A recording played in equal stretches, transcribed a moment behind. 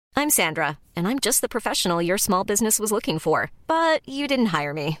I'm Sandra, and I'm just the professional your small business was looking for. But you didn't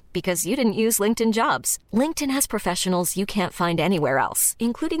hire me because you didn't use LinkedIn Jobs. LinkedIn has professionals you can't find anywhere else,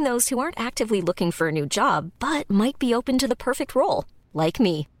 including those who aren't actively looking for a new job, but might be open to the perfect role, like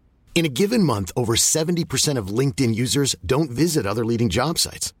me. In a given month, over 70% of LinkedIn users don't visit other leading job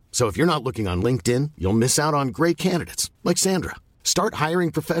sites. So if you're not looking on LinkedIn, you'll miss out on great candidates like Sandra. Start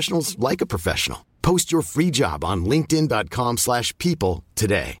hiring professionals like a professional. Post your free job on linkedin.com/people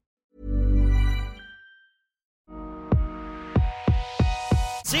today.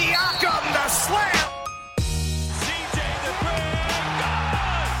 Siakam the slam. CJ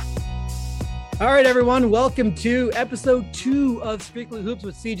the All right, everyone. Welcome to episode 2 of Strictly Hoops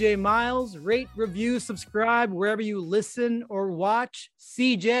with CJ Miles. Rate, review, subscribe wherever you listen or watch.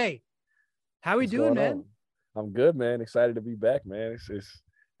 CJ, how we doing, man? I'm good, man. Excited to be back, man. It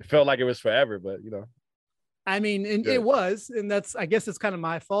felt like it was forever, but I mean, it was, and I guess it's kind of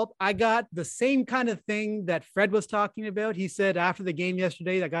my fault. I got the same kind of thing that Fred was talking about. He said after the game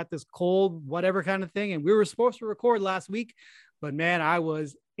yesterday, I got this cold, whatever kind of thing. And we were supposed to record last week, but man, I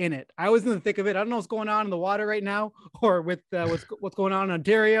was in it. I was in the thick of it. I don't know what's going on in the water right now or with what's going on in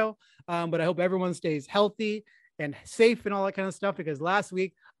Ontario. But I hope everyone stays healthy and safe and all that kind of stuff, because last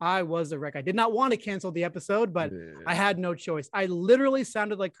week I was a wreck. I did not want to cancel the episode, but I had no choice. I literally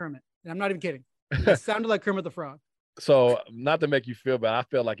sounded like Kermit, and I'm not even kidding. I sounded like Kermit the Frog. So not to make you feel bad, I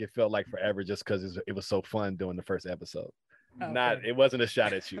feel like it felt like forever just because it was so fun doing the first episode. Okay. It wasn't a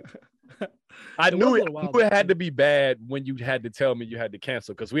shot at you. I knew it had to be bad when you had to tell me you had to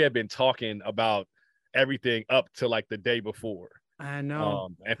cancel, because we had been talking about everything up to like the day before. I know.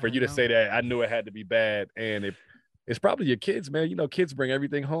 And for you to say that, I knew it had to be bad. And it's probably your kids, man. You know, kids bring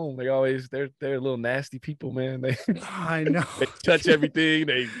everything home. They're little nasty people, man. I know. They touch everything.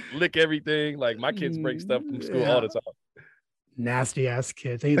 They lick everything. Like my kids bring stuff from school all the time. Nasty ass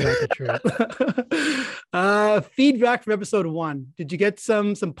kids. Ain't that the truth? Feedback from episode 1. Did you get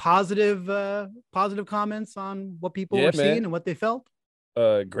some positive comments on what people were seeing and what they felt?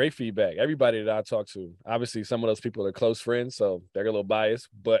 Great feedback. Everybody that I talked to, obviously some of those people are close friends, so they're a little biased,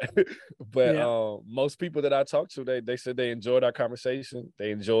 but most people that I talked to, they said they enjoyed our conversation.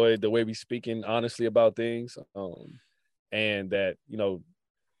 They enjoyed the way we speaking honestly about things, and that,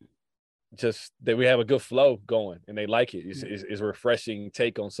 just that we have a good flow going, and they like it. It's a refreshing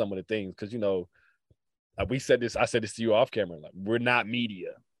take on some of the things, because I said this to you off camera, like we're not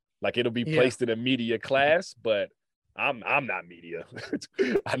media. Like it'll be placed in a media class, but I'm not media.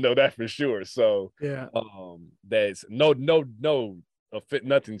 I know that for sure. So there's no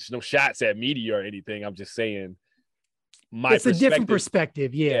shots at media or anything. I'm just saying it's a different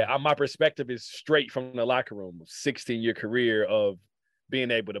perspective. My perspective is straight from the locker room. 16-year career of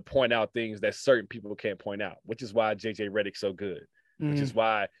being able to point out things that certain people can't point out, which is why JJ Redick's so good, which is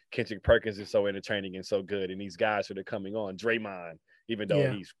why Kendrick Perkins is so entertaining and so good. And these guys that are coming on, Draymond, even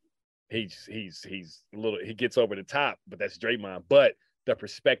though he's a little, he gets over the top, but that's Draymond. But the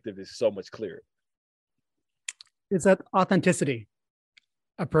perspective is so much clearer. It's that authenticity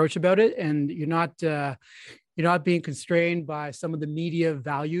approach about it, and you're not being constrained by some of the media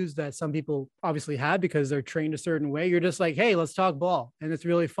values that some people obviously have because they're trained a certain way. You're just like, hey, let's talk ball, and it's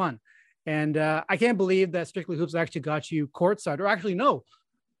really fun. And I can't believe that Strictly Hoops actually got you courtside, or actually no,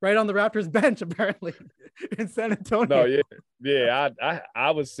 right on the Raptors bench, apparently, in San Antonio. No,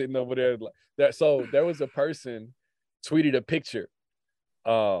 I was sitting over there. So there was a person tweeted a picture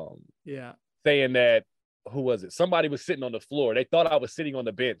saying that, who was it? Somebody was sitting on the floor. They thought I was sitting on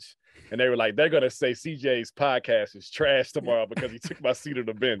the bench, and they were like, they're going to say CJ's podcast is trash tomorrow because he took my seat on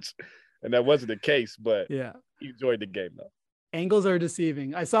the bench. And that wasn't the case, but he enjoyed the game, though. Angles are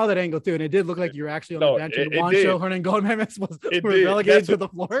deceiving. I saw that angle too, and it did look like you were actually on the bench. And Juancho Hernangomez was relegated to the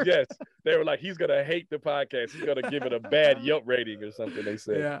floor. Yes, they were like, he's gonna hate the podcast. He's gonna give it a bad Yelp rating or something. They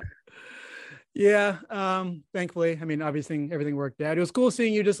said. Yeah. Thankfully, I mean, obviously everything worked out. It was cool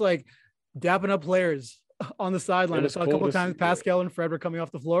seeing you just like dapping up players on the sideline. I saw a couple of times Pascal and Fred were coming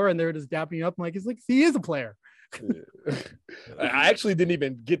off the floor, and they were just dapping you up. I'm like, he is a player. I actually didn't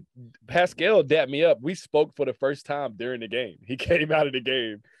even get Pascal dap me up. We spoke for the first time during the game. He came out of the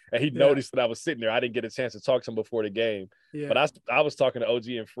game and he noticed that I was sitting there. I didn't get a chance to talk to him before the game, but I was talking to OG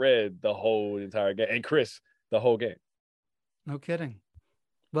and Fred the whole entire game, and Chris the whole game. No kidding.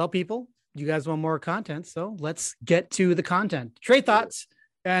 Well, people, you guys want more content, so let's get to the content. Trade thoughts.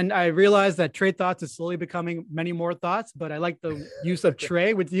 And I realized that Trey Thoughts is slowly becoming many more thoughts, but I like the use of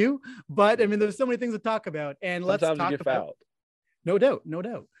Trey with you. But I mean, there's so many things to talk about, and let's talk about. Fouled. No doubt.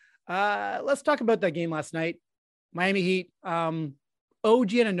 Let's talk about that game last night. Miami Heat. OG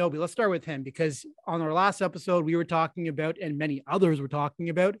Anunoby, let's start with him, because on our last episode, we were talking about, and many others were talking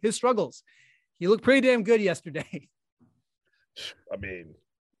about, his struggles. He looked pretty damn good yesterday. I mean,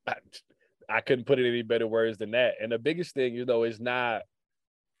 I couldn't put it any better words than that. And the biggest thing, is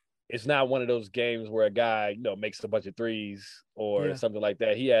not one of those games where a guy, makes a bunch of threes or something like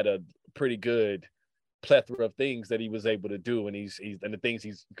that. He had a pretty good plethora of things that he was able to do, and and the things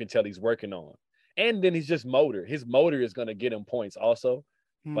you can tell he's working on. And then he's just motor. His motor is going to get him points also.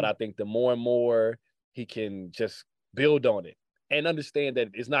 But I think the more and more he can just build on it and understand that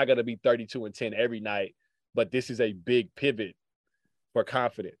it's not going to be 32 and 10 every night, but this is a big pivot for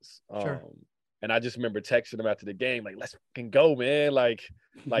confidence. Sure. And I just remember texting him after the game, like, let's fucking go, man. Like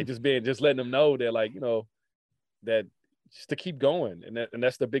just letting them know that, that just to keep going. And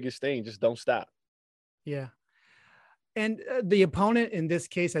that's the biggest thing. Just don't stop. Yeah. And the opponent in this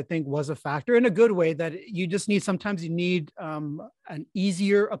case, I think, was a factor in a good way, that sometimes you need an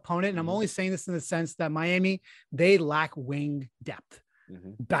easier opponent. And I'm only saying this in the sense that Miami, they lack wing depth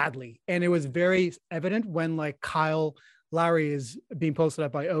badly. And it was very evident when Kyle Lowry is being posted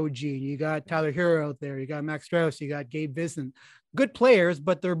up by OG. You got Tyler Hero out there. You got Max Strauss. You got Gabe Vincent. Good players,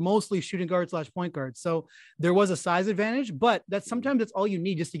 but they're mostly shooting guards / point guards. So there was a size advantage, but sometimes that's all you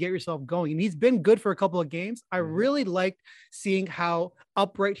need just to get yourself going. And he's been good for a couple of games. I really liked seeing how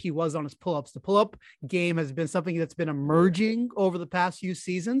upright he was on his pull-ups. The pull-up game has been something that's been emerging over the past few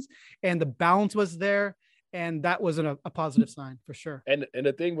seasons, and the balance was there. And that was a positive sign for sure. And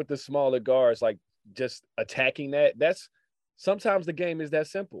the thing with the smaller guards, just attacking that's sometimes the game is that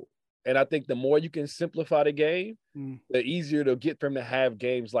simple. And I think the more you can simplify the game, the easier it'll get for him to have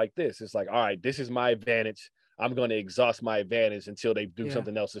games like this. It's like, all right, this is my advantage. I'm going to exhaust my advantage until they do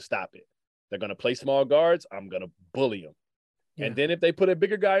something else to stop it. They're going to play small guards. I'm going to bully them. Yeah. And then if they put a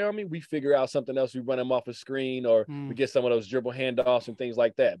bigger guy on me, we figure out something else. We run him off a screen, or we get some of those dribble handoffs and things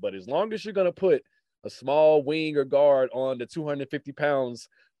like that. But as long as you're going to put a small wing or guard on the 250 pounds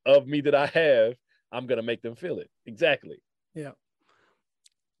of me that I have, I'm going to make them feel it. Exactly. Yeah.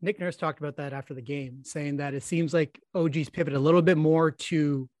 Nick Nurse talked about that after the game, saying that it seems like OG's pivot a little bit more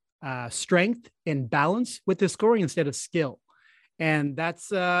to strength and balance with his scoring instead of skill. And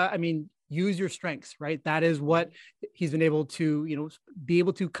that's, use your strengths, right? That is what he's been able to, be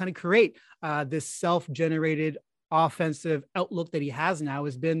able to kind of create this self-generated offensive outlook that he has now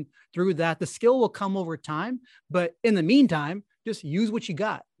has been through that. The skill will come over time, but in the meantime, just use what you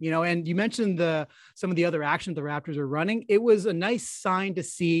got, and you mentioned some of the other actions the Raptors are running. It was a nice sign to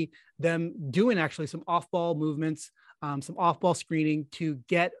see them doing actually some off-ball movements, some off-ball screening to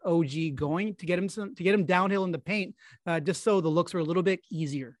get OG going, to get him downhill in the paint, just so the looks were a little bit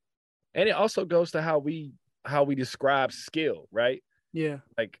easier. And it also goes to how we describe skill, right? Yeah.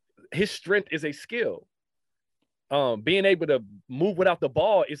 Like his strength is a skill. Being able to move without the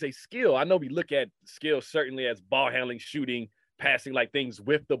ball is a skill. I know we look at skills certainly as ball handling, shooting, passing, things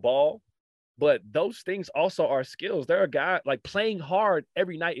with the ball, but those things also are skills. There are guys playing hard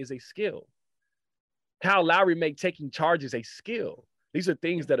every night is a skill. Kyle Lowry taking charges a skill. These are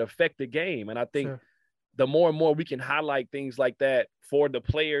things that affect the game. And I think the more and more we can highlight things like that for the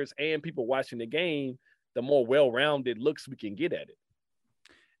players and people watching the game, the more well-rounded looks we can get at it.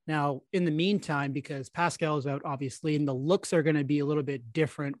 Now, in the meantime, because Pascal is out, obviously, and the looks are going to be a little bit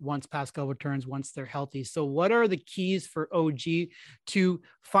different once Pascal returns, once they're healthy. So what are the keys for OG to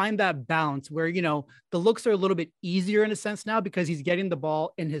find that balance where, the looks are a little bit easier in a sense now because he's getting the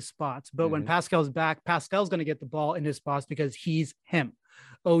ball in his spots. But when Pascal's back, Pascal's going to get the ball in his spots because he's him.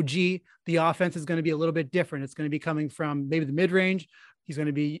 OG, the offense is going to be a little bit different. It's going to be coming from maybe the mid-range. He's going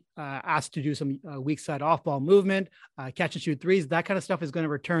to be asked to do some weak side off ball movement, catch and shoot threes. That kind of stuff is going to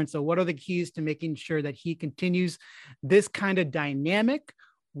return. So what are the keys to making sure that he continues this kind of dynamic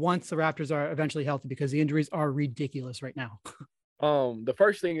once the Raptors are eventually healthy? Because the injuries are ridiculous right now. The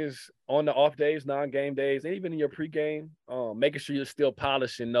first thing is on the off days, non-game days, and even in your pregame, making sure you're still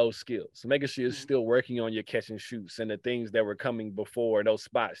polishing those skills, making sure you're still working on your catch and shoots and the things that were coming before those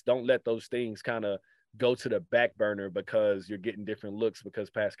spots. Don't let those things kind of go to the back burner because you're getting different looks because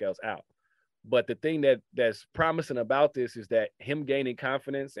Pascal's out. But the thing that's promising about this is that him gaining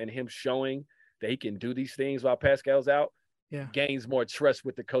confidence and him showing that he can do these things while Pascal's out gains more trust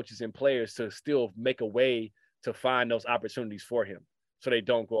with the coaches and players to still make a way to find those opportunities for him so they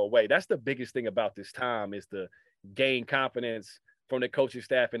don't go away. That's the biggest thing about this time is to gain confidence from the coaching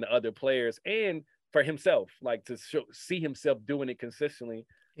staff and the other players and for himself, to see himself doing it consistently.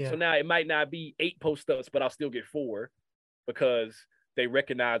 Yeah. So now it might not be 8 post-ups, but I'll still get 4 because they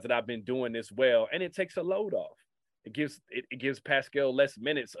recognize that I've been doing this well, and it takes a load off. It gives Pascal less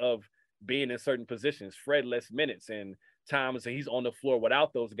minutes of being in certain positions, Fred less minutes, and times that he's on the floor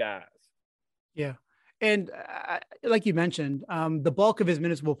without those guys. Yeah. And like you mentioned, the bulk of his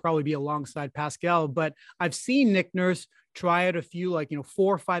minutes will probably be alongside Pascal, but I've seen Nick Nurse try out a few 4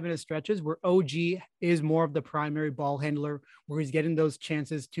 or 5 minute stretches where OG is more of the primary ball handler, where he's getting those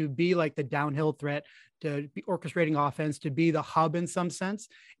chances to be like the downhill threat, to be orchestrating offense, to be the hub in some sense.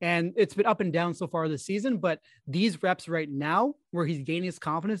 And it's been up and down so far this season, but these reps right now where he's gaining his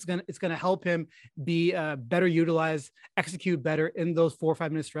confidence, it's going to help him be better utilized, execute better in those 4 or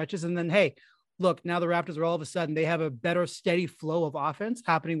 5 minute stretches. And then, hey, look, now the Raptors are all of a sudden, they have a better steady flow of offense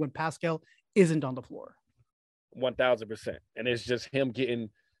happening when Pascal isn't on the floor. 1000%. And it's just him getting,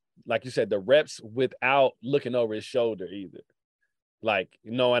 like you said, the reps without looking over his shoulder either. Like,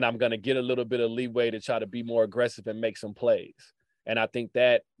 knowing I'm going to get a little bit of leeway to try to be more aggressive and make some plays. And I think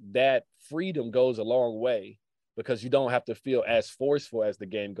that freedom goes a long way because you don't have to feel as forceful as the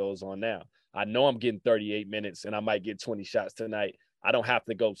game goes on now. I know I'm getting 38 minutes and I might get 20 shots tonight. I don't have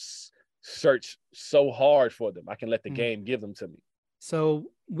to go search so hard for them. I can let the game give them to me. So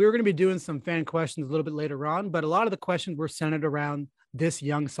we're going to be doing some fan questions a little bit later on, but a lot of the questions were centered around this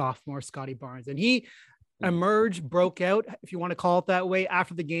young sophomore, Scottie Barnes. And he broke out, if you want to call it that way,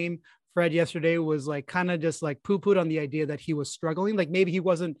 after the game. Fred yesterday was like kind of just like poo-pooed on the idea that he was struggling. Like maybe he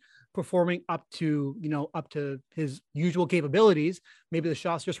wasn't performing up to his usual capabilities. Maybe the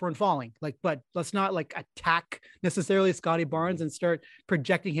shots just weren't falling. But let's not like attack necessarily Scottie Barnes and start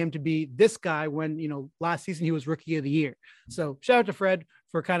projecting him to be this guy when, last season he was rookie of the year. So shout out to Fred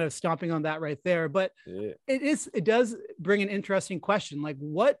for kind of stomping on that right there. But it does bring an interesting question. Like,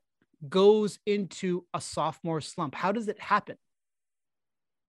 what goes into a sophomore slump? How does it happen?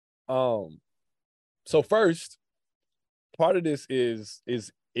 So first, part of this is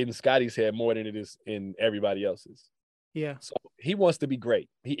in Scottie's head more than it is in everybody else's. Yeah. So he wants to be great.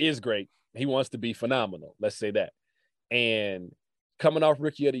 He is great. He wants to be phenomenal. Let's say that. And coming off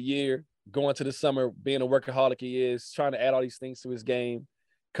rookie of the year, going to the summer, being a workaholic he is, trying to add all these things to his game,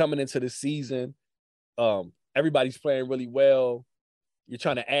 coming into the season, everybody's playing really well. You're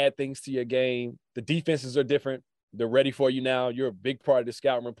trying to add things to your game. The defenses are different. They're ready for you now. You're a big part of the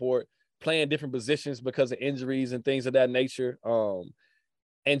scouting report, playing different positions because of injuries and things of that nature.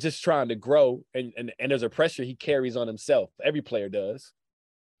 And just trying to grow. And there's a pressure he carries on himself. Every player does.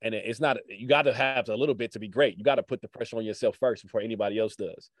 And it's not, you got to have a little bit to be great. You got to put the pressure on yourself first before anybody else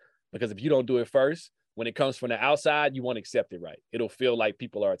does. Because if you don't do it first, when it comes from the outside, you won't accept it right. It'll feel like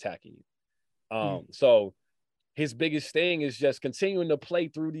people are attacking you. So his biggest thing is just continuing to play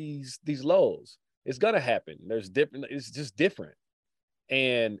through these lows. It's going to happen. It's just different.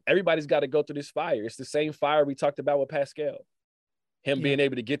 And everybody's got to go through this fire. It's the same fire we talked about with Pascal. Him being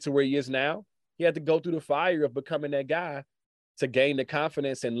able to get to where he is now, he had to go through the fire of becoming that guy to gain the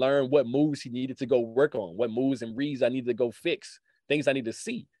confidence and learn what moves he needed to go work on, what moves and reads I needed to go fix, things I need to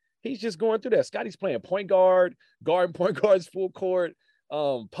see. He's just going through that. Scottie's playing point guard, guarding point guards full court,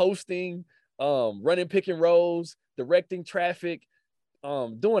 posting, running pick and rolls, directing traffic,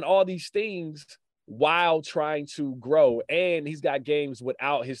 doing all these things while trying to grow. And he's got games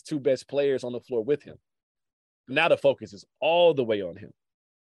without his 2 best players on the floor with him. Now the focus is all the way on him.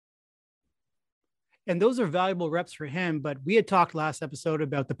 And those are valuable reps for him. But we had talked last episode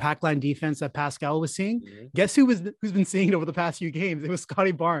about the pack line defense that Pascal was seeing. Guess who's been seeing it over the past few games? It was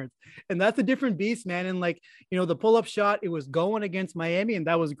Scottie Barnes. And that's a different beast, man. And the pull-up shot, it was going against Miami. And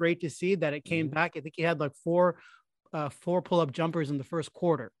that was great to see that it came back. I think he had like 4 pull-up jumpers in the first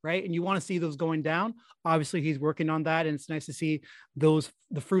quarter, right? And you want to see those going down. Obviously, he's working on that, and it's nice to see the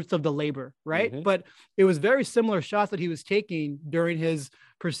fruits of the labor, right? But it was very similar shots that he was taking during his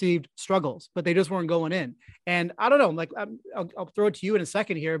perceived struggles, but they just weren't going in. And I don't know, I'll throw it to you in a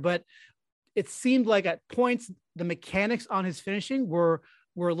second here, but it seemed like at points the mechanics on his finishing were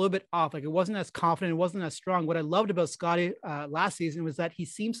a little bit off. Like it wasn't as confident, it wasn't as strong. What I loved about Scottie last season was that he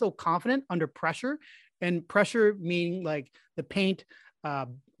seemed so confident under pressure. And pressure meaning like the paint,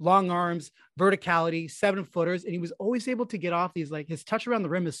 long arms, verticality, 7-footers. And he was always able to get off these, like his touch around the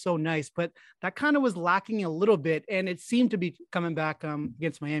rim is so nice, but that kind of was lacking a little bit. And it seemed to be coming back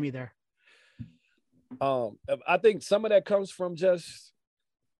against Miami there. I think some of that comes from just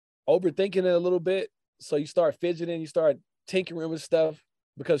overthinking it a little bit. So you start fidgeting, you start tinkering with stuff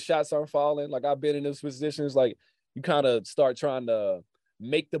because shots aren't falling. Like I've been in those positions, like you kind of start trying to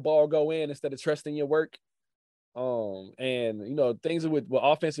make the ball go in instead of trusting your work. And things with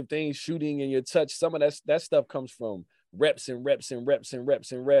offensive things, shooting and your touch, some of that stuff comes from reps and reps and reps and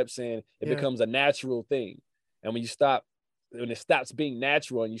reps and reps, and it becomes a natural thing. And when it stops being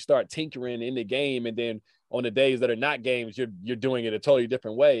natural and you start tinkering in the game, and then on the days that are not games, you're doing it a totally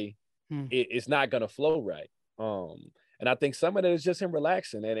different way, it's not gonna flow right. And I think some of it is just him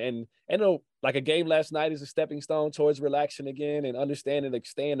relaxing. And like a game last night is a stepping stone towards relaxing again and understanding, like,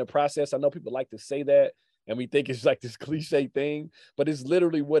 stay in the process. I know people like to say that, and we think it's like this cliche thing, but it's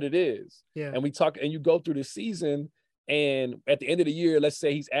literally what it is. Yeah. And we talk, and you go through the season, and at the end of the year, let's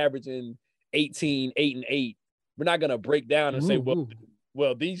say he's averaging 18, 8-8. We're not going to break down and say,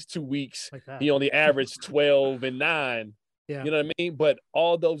 well, these 2 weeks, like he only averaged 12 and 9. Yeah. You know what I mean? But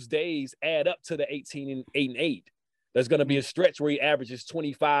all those days add up to the 18 and 8-8. There's going to be a stretch where he averages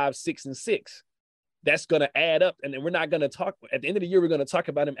 25, 6 and 6. That's going to add up. And then we're not going to talk at the end of the year. We're going to talk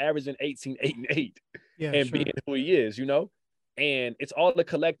about him averaging 18, 8 and 8 and being who he is, you know, and it's all the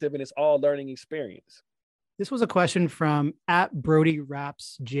collective and it's all learning experience. This was a question from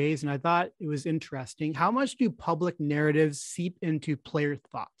 @BrodyRapsJays, and I thought it was interesting. How much do public narratives seep into player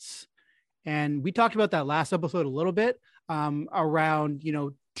thoughts? And we talked about that last episode a little bit around, you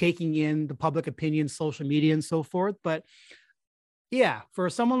know, taking in the public opinion, social media and so forth. But yeah, for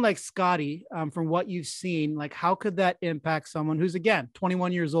someone like Scottie, from what you've seen, like how could that impact someone who's, again,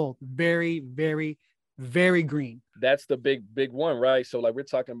 21 years old, very, very, very green? That's the big one, right? So like we're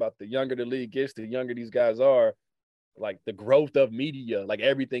talking about the younger the league gets, the younger these guys are, like the growth of media, like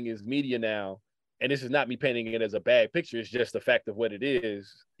everything is media now. And this is not me painting it as a bad picture. It's just the fact of what it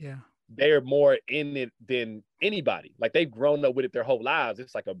is. Yeah. They're more in it than anybody. Like they've grown up with it their whole lives.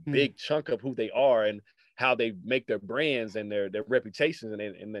 It's like a big chunk of who they are and how they make their brands and their reputations.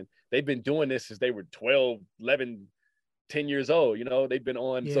 And then they've been doing this since they were 12, 11, 10 years old. You know, they've been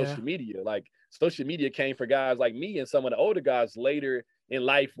on social media. Like social media came for guys like me and some of the older guys later in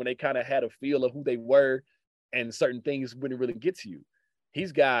life when they kind of had a feel of who they were and certain things wouldn't really get to you.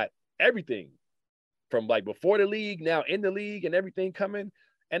 He's got everything from like before the league, now in the league and everything coming.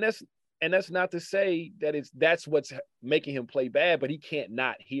 And that's not to say that that's what's making him play bad, but he can't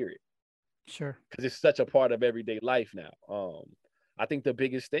not hear it. Sure. Because it's such a part of everyday life now. I think the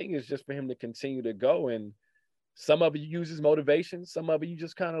biggest thing is just for him to continue to go. And some of it uses motivation. Some of it you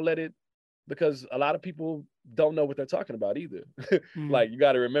just kind of let it, because a lot of people don't know what they're talking about either. Like you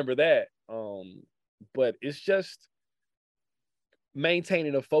got to remember that. But it's just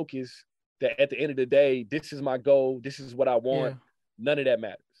maintaining a focus that at the end of the day, this is my goal. This is what I want. Yeah. None of that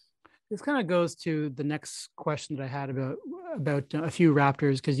matters. This kind of goes to the next question that I had about a few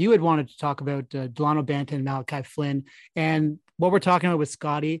Raptors, because you had wanted to talk about Delano Banton and Malachi Flynn. And what we're talking about with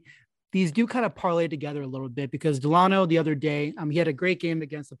Scottie, these do kind of parlay together a little bit, because Delano the other day, he had a great game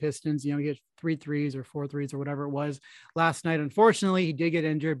against the Pistons. You know, he had 3 threes or 4 threes or whatever it was last night. Unfortunately, he did get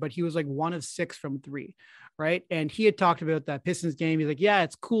injured, but he was like 1 of 6 from 3, right? And he had talked about that Pistons game. He's like, yeah,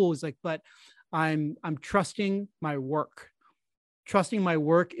 it's cool. He's like, but I'm trusting my work. Trusting my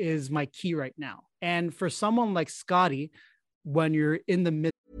work is my key right now. And for someone like Scottie, when you're in the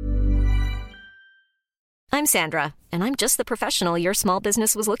midst. I'm Sandra, and I'm just the professional your small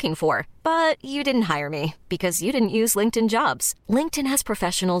business was looking for. But you didn't hire me because you didn't use LinkedIn Jobs. LinkedIn has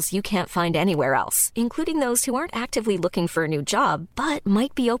professionals you can't find anywhere else, including those who aren't actively looking for a new job, but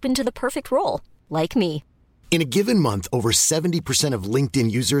might be open to the perfect role, like me. In a given month, over 70% of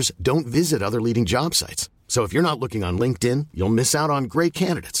LinkedIn users don't visit other leading job sites. So if you're not looking on LinkedIn, you'll miss out on great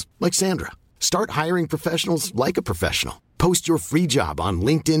candidates like Sandra. Start hiring professionals like a professional. Post your free job on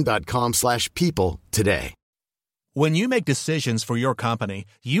linkedin.com/people today. When you make decisions for your company,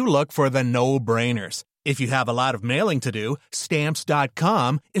 you look for the no-brainers. If you have a lot of mailing to do,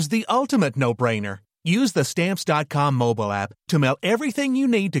 Stamps.com is the ultimate no-brainer. Use the Stamps.com mobile app to mail everything you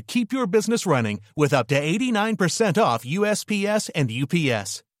need to keep your business running with up to 89% off USPS and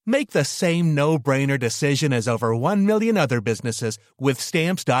UPS. Make the same no-brainer decision as over 1 million other businesses with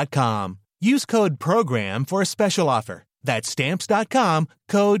Stamps.com. Use code PROGRAM for a special offer. That's Stamps.com,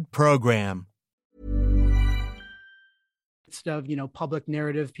 code PROGRAM. Of, you know, public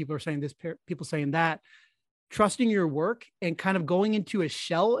narrative, people are saying this, people saying that, trusting your work and kind of going into a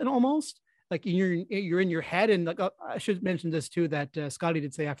shell and almost like you're in your head. And like, I should mention this too, that Scottie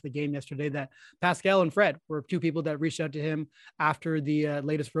did say after the game yesterday that Pascal and Fred were 2 people that reached out to him after the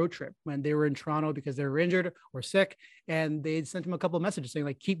latest road trip when they were in Toronto because they were injured or sick. And they sent him a couple of messages saying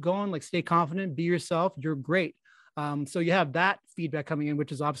like, keep going, like stay confident, be yourself. You're great. So you have that feedback coming in,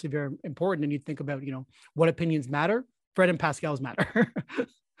 which is obviously very important. And you think about, you know, what opinions matter. Fred and Pascal's matter.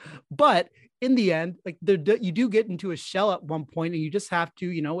 But in the end, like you do get into a shell at one point and you just have to,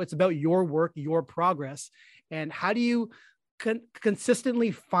 you know, it's about your work, your progress. And how do you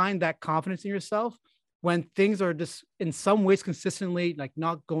consistently find that confidence in yourself when things are just in some ways consistently like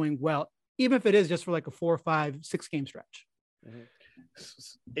not going well, even if it is just for like a 4, 5, 6 game stretch?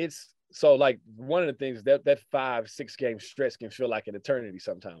 It's so like one of the things that 5, 6 game stretch can feel like an eternity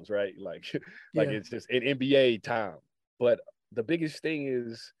sometimes, right? Like it's just an NBA time. But the biggest thing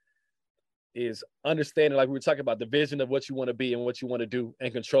is understanding, like we were talking about, the vision of what you want to be and what you want to do,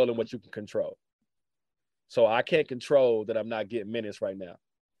 and controlling what you can control. So I can't control that I'm not getting minutes right now.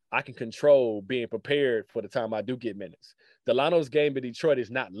 I can control being prepared for the time I do get minutes. Delano's game in Detroit is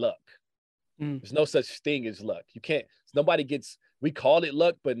not luck. There's no such thing as luck. You can't, nobody gets, we call it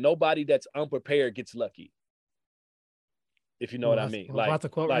luck, but nobody that's unprepared gets lucky. If you know what I mean. Like, that's a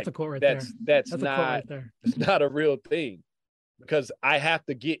quote right there. That's not, it's not a real thing, because I have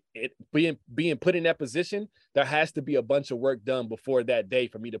to get it, being put in that position. There has to be a bunch of work done before that day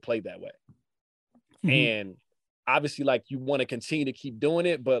for me to play that way. And obviously, like, you want to continue to keep doing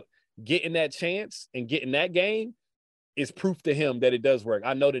it, but getting that chance and getting that game is proof to him that it does work.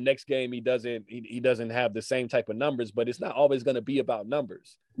 I know the next game he doesn't have the same type of numbers, but it's not always going to be about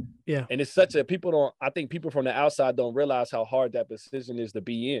numbers. Yeah. And it's I think people from the outside don't realize how hard that position is to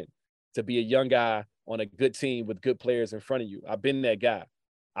be in, to be a young guy on a good team with good players in front of you. I've been that guy.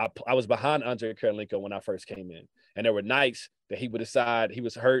 I was behind Andre Karolinko when I first came in, and there were nights that he would decide he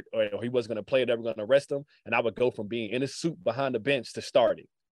was hurt or he wasn't going to play, or they were going to rest him, and I would go from being in a suit behind the bench to starting.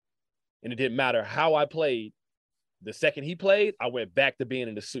 And it didn't matter how I played. The second he played, I went back to being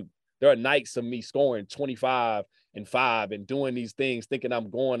in the suit. There are nights of me scoring 25 and 5 and doing these things, thinking I'm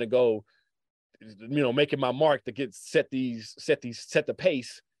going to go, making my mark to set the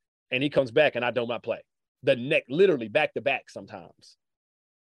pace, and he comes back and I do not play. Literally back to back sometimes.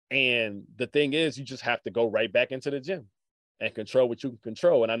 And the thing is, you just have to go right back into the gym and control what you can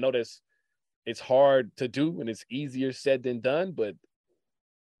control. And I know it's hard to do and it's easier said than done, but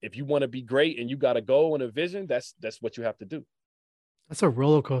if you want to be great and you got a goal and a vision, that's what you have to do. That's a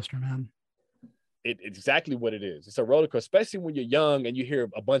roller coaster, man. It's exactly what it is. It's a roller coaster, especially when you're young and you hear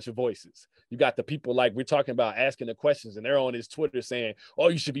a bunch of voices. You got the people like we're talking about asking the questions, and they're on his Twitter saying, oh,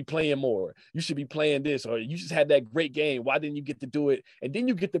 you should be playing more. You should be playing this, or you just had that great game. Why didn't you get to do it? And then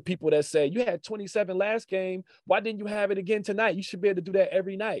you get the people that say, you had 27 last game. Why didn't you have it again tonight? You should be able to do that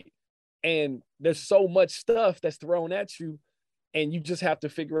every night. And there's so much stuff that's thrown at you, and you just have to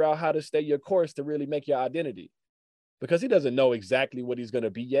figure out how to stay your course to really make your identity, because he doesn't know exactly what he's going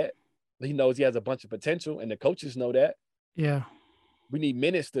to be yet. He knows he has a bunch of potential, and the coaches know that. Yeah. We need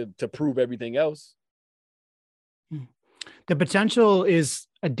minutes to prove everything else. The potential is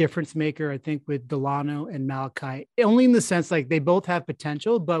a difference maker, I think, with Delano and Malachi, only in the sense like they both have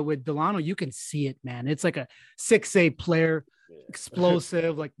potential, but with Delano, you can see it, man. It's like a 6'8" player,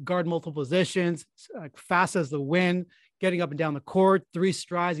 explosive, like guard multiple positions, like fast as the wind, getting up and down the court, 3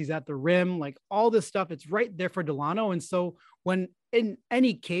 strides, he's at the rim, like all this stuff. It's right there for Delano. And so when in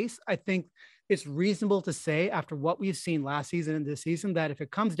any case, I think it's reasonable to say after what we've seen last season and this season, that if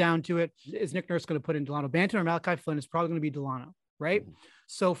it comes down to it, is Nick Nurse going to put in Delano Banton or Malachi Flynn? It's probably going to be Delano, right?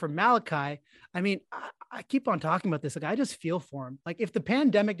 So for Malachi, I mean, I keep on talking about this. Like, I just feel for him. Like, if the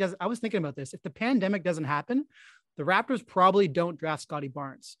pandemic doesn't, I was thinking about this, if the pandemic doesn't happen, the Raptors probably don't draft Scotty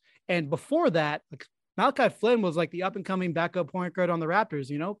Barnes. And before that, like, Malachi Flynn was like the up and coming backup point guard on the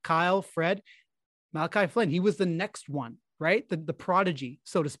Raptors, Kyle, Fred, Malachi Flynn, he was the next one, right? The prodigy,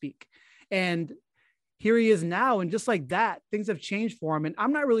 so to speak. And here he is now. And just like that, things have changed for him. And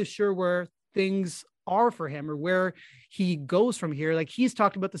I'm not really sure where things are for him or where he goes from here. Like, he's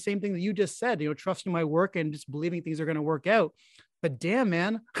talked about the same thing that you just said, trusting my work and just believing things are going to work out. But damn,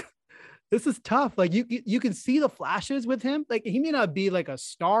 man, this is tough. Like, you can see the flashes with him. Like, he may not be like a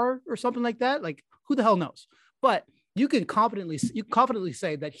star or something like that. Like, who the hell knows? But you can confidently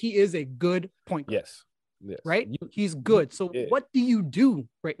say that he is a good point guard. Yes. Right? He's good. So what do you do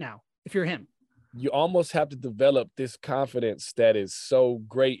right now if you're him? You almost have to develop this confidence that is so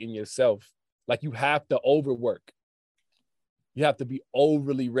great in yourself. Like, you have to overwork. You have to be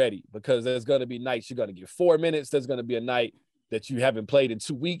overly ready, because there's going to be nights you're going to get 4 minutes. There's going to be a night that you haven't played in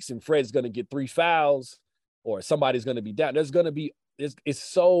 2 weeks and Fred's going to get 3 fouls, or somebody's going to be down. There's going to be, it's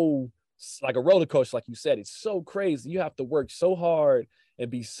so like a roller coaster. Like you said, it's so crazy. You have to work so hard and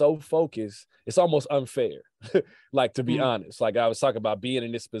be so focused. It's almost unfair. Like, to be honest, like I was talking about being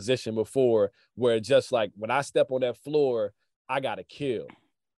in this position before, where just like when I step on that floor, I got to kill.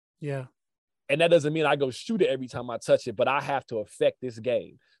 Yeah. And that doesn't mean I go shoot it every time I touch it, but I have to affect this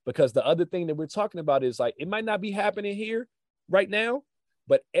game. Because the other thing that we're talking about is, like, it might not be happening here right now,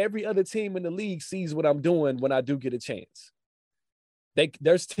 but every other team in the league sees what I'm doing when I do get a chance.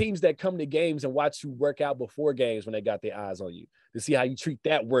 There's teams that come to games and watch you work out before games when they got their eyes on you, to see how you treat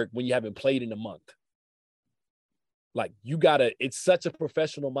that work when you haven't played in a month. Like, it's such a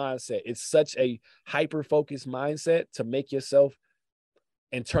professional mindset. It's such a hyper-focused mindset to make yourself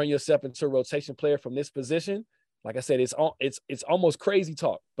and turn yourself into a rotation player from this position. Like I said, it's almost crazy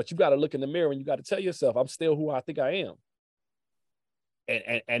talk, but you got to look in the mirror and you got to tell yourself, I'm still who I think I am.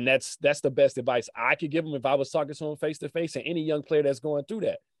 And that's the best advice I could give him if I was talking to him face to face, and any young player that's going through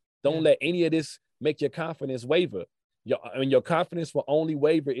that. Don't let any of this make your confidence waver. Your confidence will only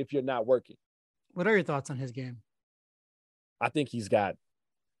waver if you're not working. What are your thoughts on his game? I think he's got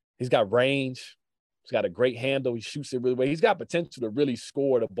range. He's got a great handle. He shoots it really well. He's got potential to really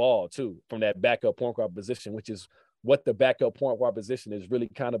score the ball too from that backup point guard position, which is what the backup point guard position has really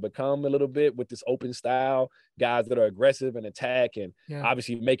kind of become a little bit with this open style, guys that are aggressive and attack, and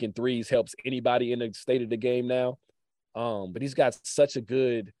obviously making threes helps anybody in the state of the game now. But he's got such a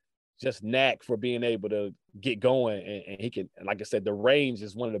good just knack for being able to get going, and he can, like I said, the range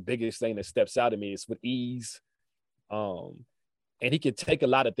is one of the biggest thing that steps out at me. It's with ease. And he can take a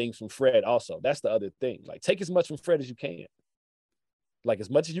lot of things from Fred also. That's the other thing. Like, take as much from Fred as you can. Like, as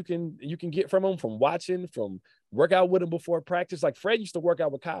much as you can get from him, from watching, from work out with him before practice. Like, Fred used to work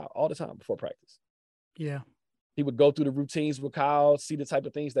out with Kyle all the time before practice. Yeah. He would go through the routines with Kyle, see the type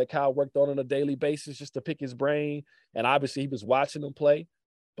of things that Kyle worked on a daily basis just to pick his brain. And obviously he was watching him play.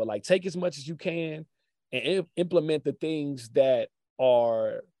 But, like, take as much as you can and implement the things that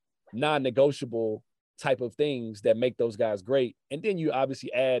are non-negotiable type of things that make those guys great. And then you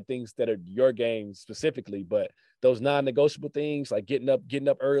obviously add things that are your game specifically, but those non-negotiable things like getting up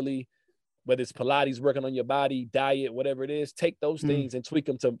early, whether it's Pilates, working on your body, diet, whatever it is, take those things and tweak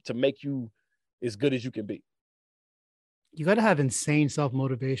them to make you as good as you can be. You got to have insane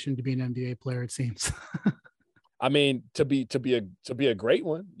self-motivation to be an NBA player, it seems. I mean, to be a great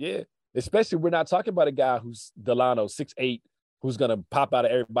one. Yeah. Especially we're not talking about a guy who's Delano 6'8", who's going to pop out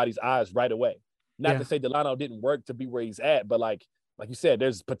of everybody's eyes right away. Not to say Delano didn't work to be where he's at, but like you said,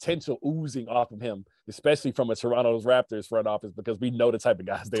 there's potential oozing off of him, especially from a Toronto Raptors front office, because we know the type of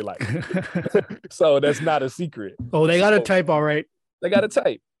guys they like. So that's not a secret. Oh, they got a type, all right. They got a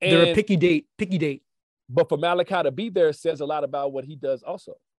type. And, they're a picky date. But for Malachi to be there says a lot about what he does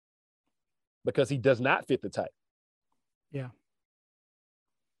also, because he does not fit the type. Yeah.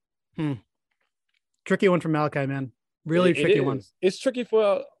 Tricky one for Malachi, man. Really tricky one. It's tricky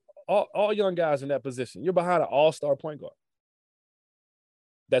for all young guys in that position. You're behind an all-star point guard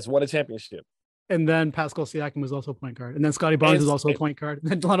that's won a championship. And then Pascal Siakam was also a point guard. And then Scotty Barnes was also a point guard. And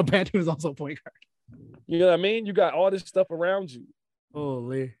then Delano Banton was also a point guard. You know what I mean? You got all this stuff around you.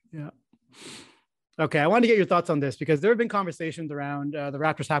 Holy, yeah. Okay, I wanted to get your thoughts on this because there have been conversations around the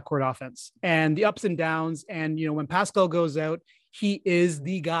Raptors half-court offense and the ups and downs. And, you know, when Pascal goes out, he is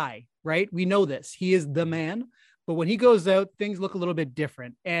the guy, right? We know this. He is the man. But when he goes out, things look a little bit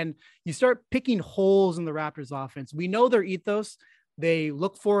different. And you start picking holes in the Raptors offense. We know their ethos. They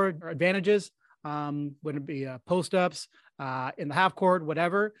look for advantages, whether it be post-ups, in the half court,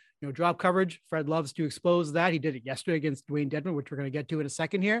 whatever, you know, drop coverage. Fred loves to expose that. He did it yesterday against Dwayne Dedmon, which we're going to get to in a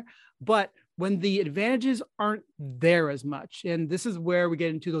second here. But when the advantages aren't there as much, and this is where we get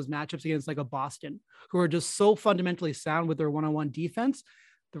into those matchups against like a Boston, who are just so fundamentally sound with their one-on-one defense,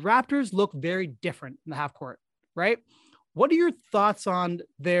 the Raptors look very different in the half court. Right? What are your thoughts on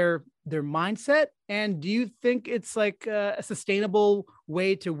their mindset? And do you think it's like a sustainable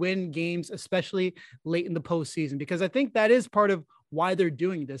way to win games, especially late in the postseason? Because I think that is part of why they're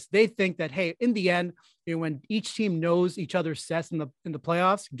doing this. They think that, hey, in the end, you know, when each team knows each other's sets in the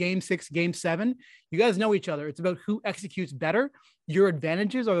playoffs, game 6, game 7, you guys know each other. It's about who executes better. Your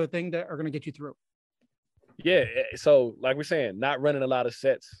advantages are the thing that are going to get you through. Yeah. So like we're saying, not running a lot of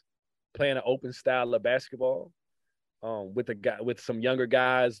sets, playing an open style of basketball. With some younger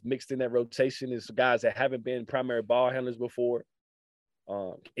guys mixed in that rotation is guys that haven't been primary ball handlers before.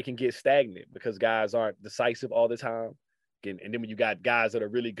 It can get stagnant because guys aren't decisive all the time. And then when you got guys that are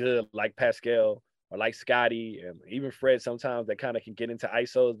really good like Pascal or like Scotty and even Fred sometimes that kind of can get into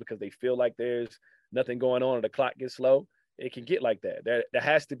ISOs because they feel like there's nothing going on and the clock gets slow. It can get like that. There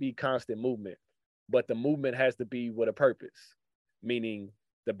has to be constant movement, but the movement has to be with a purpose, meaning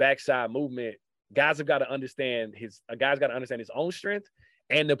the backside movement. Guys have got to understand his own strength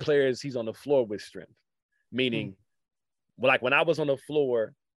and the players he's on the floor with strength. Meaning, like when I was on the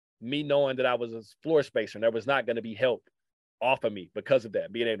floor, me knowing that I was a floor spacer and there was not going to be help off of me because of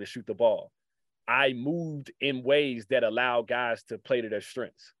that, being able to shoot the ball. I moved in ways that allow guys to play to their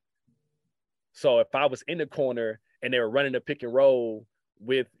strengths. So if I was in the corner and they were running a pick and roll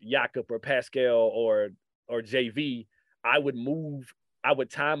with Jakob or Pascal or JV, I would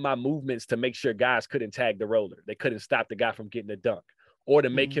time my movements to make sure guys couldn't tag the roller. They couldn't stop the guy from getting a dunk or to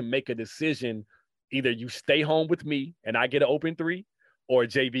make him make a decision. Either you stay home with me and I get an open 3 or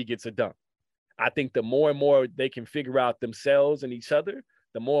JV gets a dunk. I think the more and more they can figure out themselves and each other,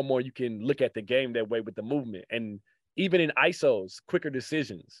 the more and more you can look at the game that way with the movement. And even in ISOs, quicker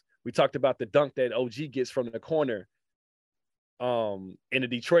decisions. We talked about the dunk that OG gets from the corner in the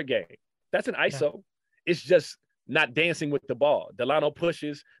Detroit game. That's an ISO. Yeah. It's just not dancing with the ball. Delano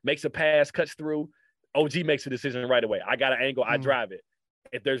pushes, makes a pass, cuts through. OG makes a decision right away. I got an angle, I drive it.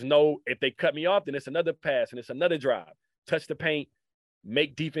 If they cut me off, then it's another pass and it's another drive. Touch the paint,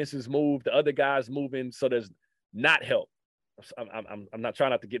 make defenses move, the other guys moving, so there's not help. I'm not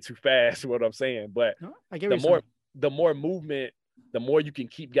trying not to get too fast what I'm saying, but no, I get the more movement, the more you can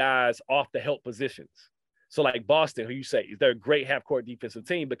keep guys off the help positions. So like Boston, who you say, they're a great half-court defensive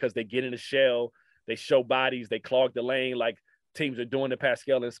team because they get in the shell, they show bodies, they clog the lane like teams are doing to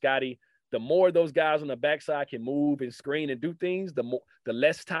Pascal and Scotty. The more those guys on the backside can move and screen and do things, the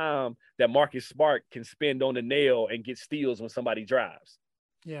less time that Marcus Smart can spend on the nail and get steals when somebody drives.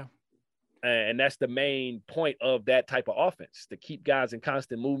 Yeah. And that's the main point of that type of offense, to keep guys in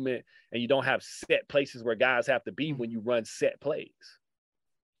constant movement, and you don't have set places where guys have to be when you run set plays.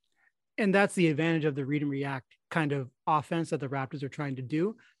 And that's the advantage of the read and react kind of offense that the Raptors are trying to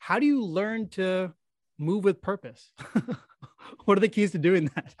do. How do you learn to move with purpose? What are the keys to doing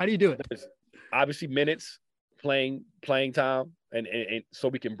that? How do you do it? There's obviously minutes, playing time, and so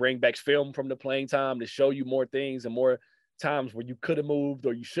we can bring back film from the playing time to show you more things and more times where you could have moved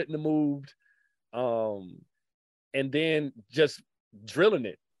or you shouldn't have moved. And then just drilling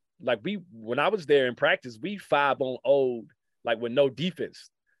it. Like when I was there in practice, we 5-on-0, like with no defense,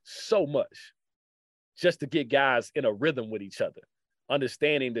 so much just to get guys in a rhythm with each other,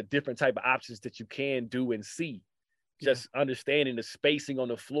 understanding the different type of options that you can do and see, just understanding the spacing on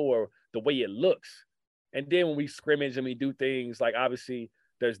the floor, the way it looks. And then when we scrimmage and we do things, like obviously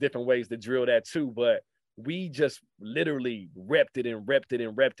there's different ways to drill that too, but we just literally repped it.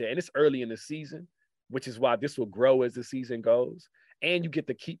 And it's early in the season, which is why this will grow as the season goes. And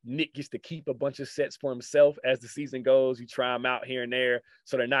Nick gets to keep a bunch of sets for himself as the season goes. You try them out here and there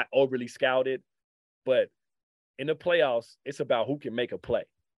so they're not overly scouted. But in the playoffs, it's about who can make a play.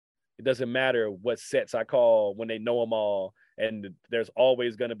 It doesn't matter what sets I call when they know them all. And there's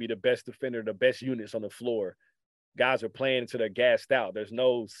always going to be the best defender, the best units on the floor. Guys are playing until they're gassed out. There's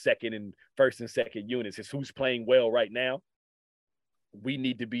no first and second units. It's who's playing well right now. We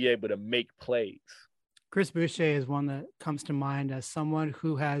need to be able to make plays. Chris Boucher is one that comes to mind as someone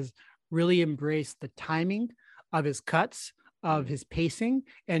who has really embraced the timing of his cuts, of his pacing,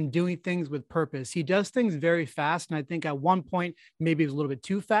 and doing things with purpose. He does things very fast. And I think at one point, maybe it was a little bit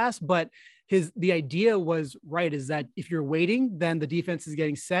too fast, but the idea was right, is that if you're waiting, then the defense is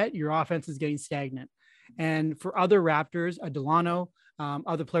getting set, your offense is getting stagnant. And for other Raptors, Delano,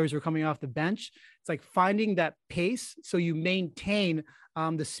 other players who are coming off the bench, it's like finding that pace so you maintain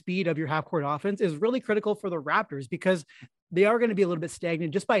the speed of your half-court offense is really critical for the Raptors, because they are going to be a little bit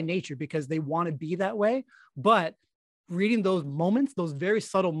stagnant just by nature because they want to be that way. But reading those moments, those very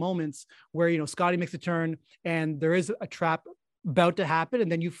subtle moments where, Scotty makes a turn and there is a trap about to happen,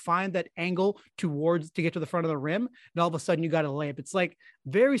 and then you find that angle to get to the front of the rim, and all of a sudden you got a layup. It's like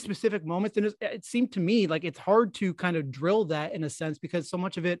very specific moments, and it seemed to me like it's hard to kind of drill that in a sense, because so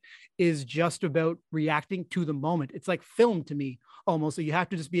much of it is just about reacting to the moment. It's like film to me almost. So you have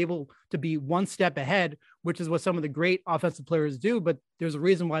to just be able to be one step ahead, which is what some of the great offensive players do. But there's a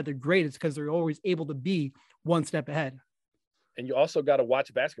reason why they're great. It's because they're always able to be one step ahead. And you also got to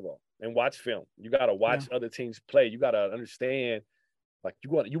watch basketball and watch film. You got to watch other teams play. You got to understand, like you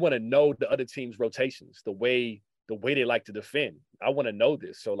want to know the other team's rotations, the way they like to defend. I want to know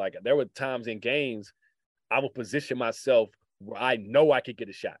this. So like there were times in games I would position myself where I know I could get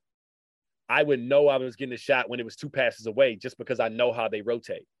a shot. I would know I was getting a shot when it was 2 passes away, just because I know how they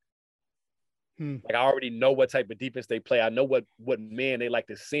rotate. Like I already know what type of defense they play. I know what man they like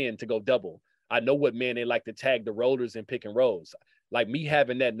to send to go double. I know what man they like to tag the rollers and pick and rolls. Like me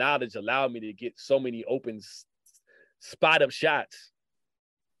having that knowledge allowed me to get so many open spot up shots.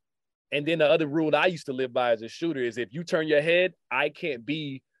 And then the other rule that I used to live by as a shooter is if you turn your head, I can't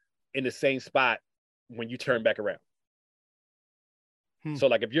be in the same spot when you turn back around. So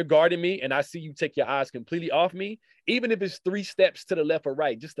like if you're guarding me and I see you take your eyes completely off me, even if it's 3 steps to the left or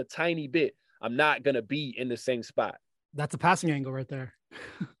right, just a tiny bit, I'm not going to be in the same spot. That's a passing angle right there.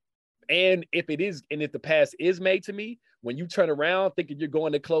 And if the pass is made to me, when you turn around thinking you're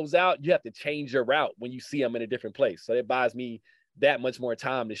going to close out, you have to change your route when you see them in a different place. So it buys me that much more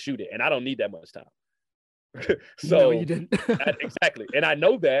time to shoot it. And I don't need that much time. So no, you didn't. Exactly. And I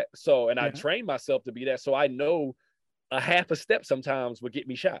know that. So, and I train myself to be that. So I know a half a step sometimes would get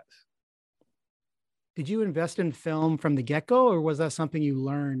me shots. Did you invest in film from the get-go, or was that something you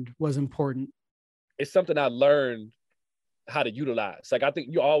learned was important? It's something I learned how to utilize. Like, I think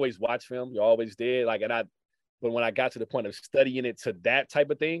you always watch film, you always did. Like, but when I got to the point of studying it to that type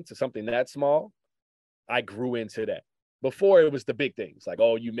of thing, to something that small, I grew into that. before it was the big things like,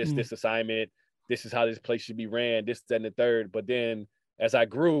 oh, you missed this assignment. This is how this place should be ran, this, that, and the third. But then as I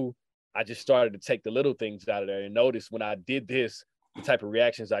grew, I just started to take the little things out of there and notice when I did this, the type of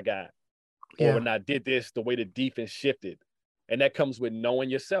reactions I got. Or when I did this, the way the defense shifted. And that comes with knowing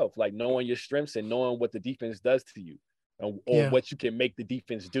yourself, like knowing your strengths and knowing what the defense does to you or what you can make the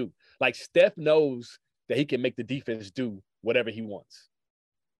defense do. Like Steph knows that he can make the defense do whatever he wants.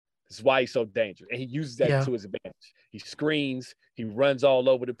 This is why he's so dangerous. And he uses that to his advantage. He screens, he runs all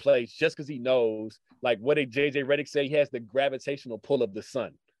over the place just because he knows, like what did JJ Redick say? He has the gravitational pull of the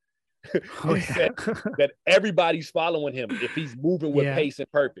sun. He said that everybody's following him if he's moving with pace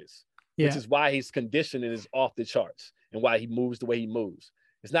and purpose, which is why his conditioning is off the charts and why he moves the way he moves.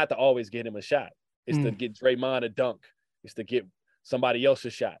 It's not to always get him a shot. It's to get Draymond a dunk. It's to get somebody else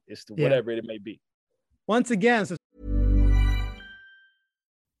a shot. It's to whatever it may be. Once again,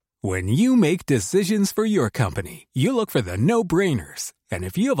 when you make decisions for your company, you look for the no-brainers. And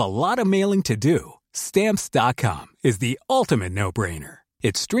if you have a lot of mailing to do, Stamps.com is the ultimate no-brainer.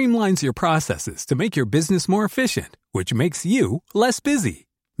 It streamlines your processes to make your business more efficient, which makes you less busy.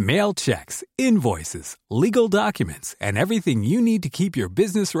 Mail checks, invoices, legal documents, and everything you need to keep your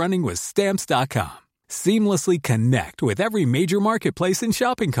business running with Stamps.com. Seamlessly connect with every major marketplace and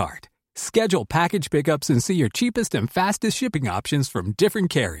shopping cart. Schedule package pickups and see your cheapest and fastest shipping options from different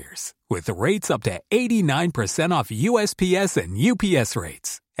carriers. With rates up to 89% off USPS and UPS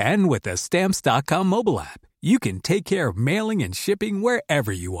rates. And with the Stamps.com mobile app, you can take care of mailing and shipping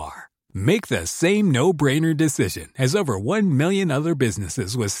wherever you are. Make the same no-brainer decision as over 1 million other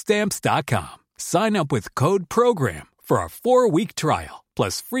businesses with Stamps.com. Sign up with code PROGRAM for a 4-week trial,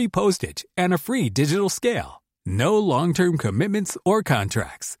 plus free postage and a free digital scale. No long-term commitments or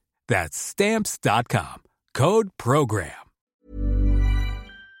contracts. That's Stamps.com. Code PROGRAM.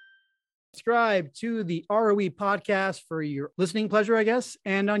 Subscribe to the ROE podcast for your listening pleasure, I guess.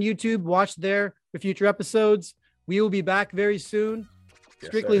 And on YouTube, watch there for future episodes. We will be back very soon.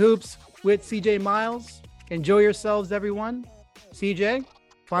 Strictly Hoops with CJ Miles. Enjoy yourselves, everyone. CJ,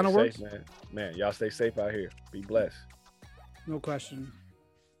 final words? Man, y'all stay safe out here. Be blessed. No question.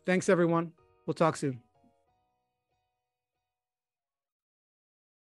 Thanks, everyone. We'll talk soon.